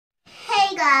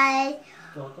guys.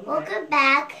 Welcome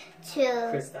back to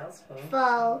Krista's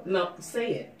phone. No,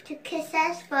 say it. To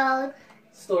Krista's phone.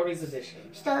 Stories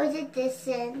edition. Stories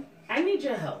edition. I need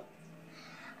your help.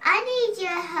 I need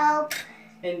your help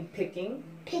in picking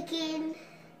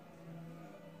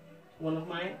one of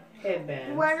my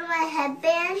headbands.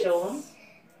 Show them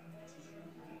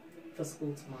for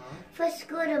school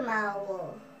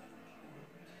tomorrow.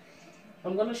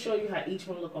 I'm gonna show you how each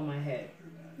one look on my head.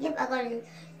 Yep,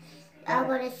 I'm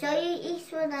gonna show you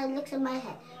each one that looks on my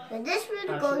head. So this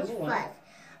one goes first.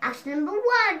 Option number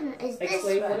one is this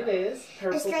one. Explain what it is.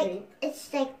 Purple, pink.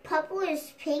 It's like purple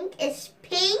is pink. It's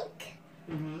pink.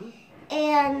 Mm-hmm.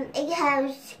 And it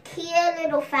has clear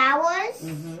little flowers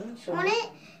on it.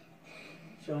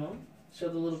 Show them. Show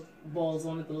the little balls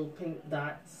on it, the little pink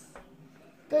dots.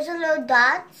 Those are little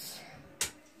dots.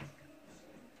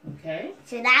 Okay.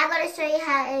 So now I'm going to show you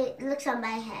how it looks on my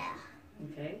hair.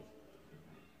 Okay.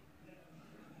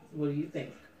 What do you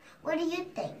think? What do you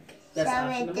think? That's so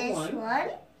option with number this one.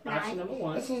 Option number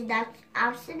one. This is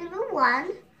option number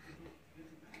one.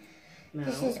 Now,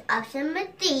 this is option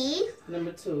number three.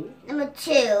 Number two. Number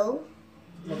two.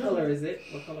 What color is it?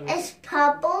 What color is it? It's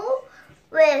purple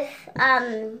with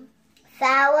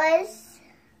flowers.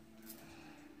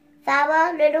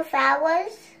 Little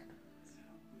flowers.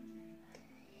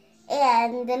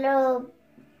 And the little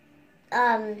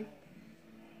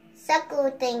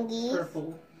circle thingies.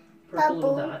 Purple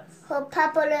little dots.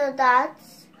 Purple little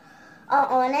dots are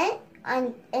on it.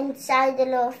 Inside the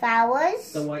little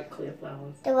flowers. The white clear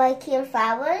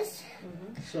flowers.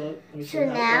 So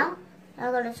now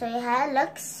I'm gonna show you how it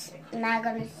looks. Now I'm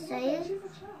gonna show you.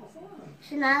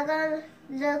 So now I'm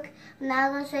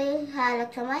gonna show you how it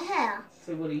looks on my hair.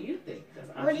 So what do you think?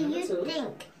 What do you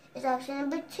think? It's option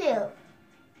number two.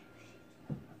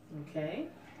 Okay.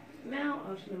 Now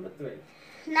option number three.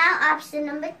 Now option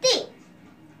number three.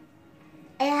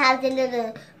 It has a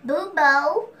little blue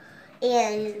bow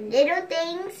and little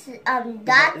things,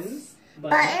 dots,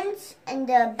 buttons in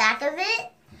the back of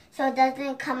it, so it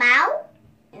doesn't come out.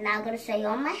 And I'm gonna show you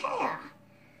on my hair.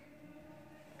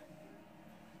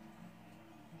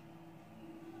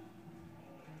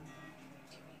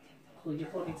 Pull your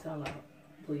ponytail out.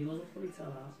 Pull your little ponytail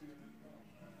out.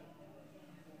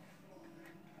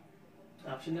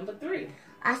 Option number three.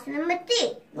 Option number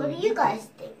three. What do you guys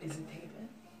think? Is it taping?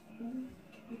 Can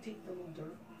we take the little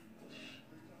dirt?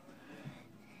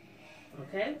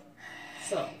 Okay?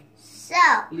 So,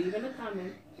 leave in the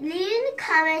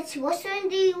comments. Which one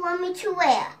do you want me to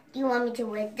wear? Do you want me to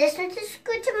wear this one to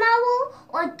school tomorrow?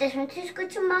 Or this one to school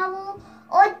tomorrow?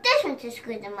 Or this one to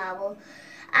school tomorrow?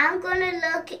 I'm going to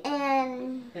look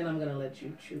and I'm going to let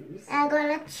you choose. I'm going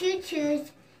to let you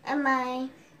choose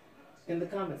in the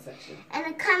comment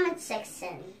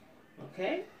section.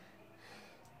 Okay?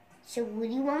 So what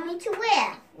do you want me to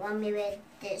wear? Want me to wear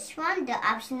this one, the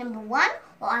option number one,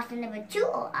 or option number two,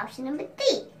 or option number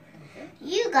three? Okay.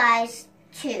 You guys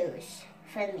choose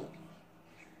for me.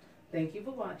 Thank you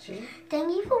for watching.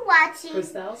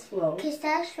 Krista's Flow.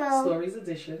 Stories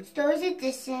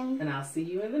edition. And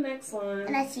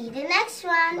And I'll see you in the next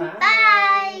one.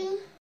 Bye.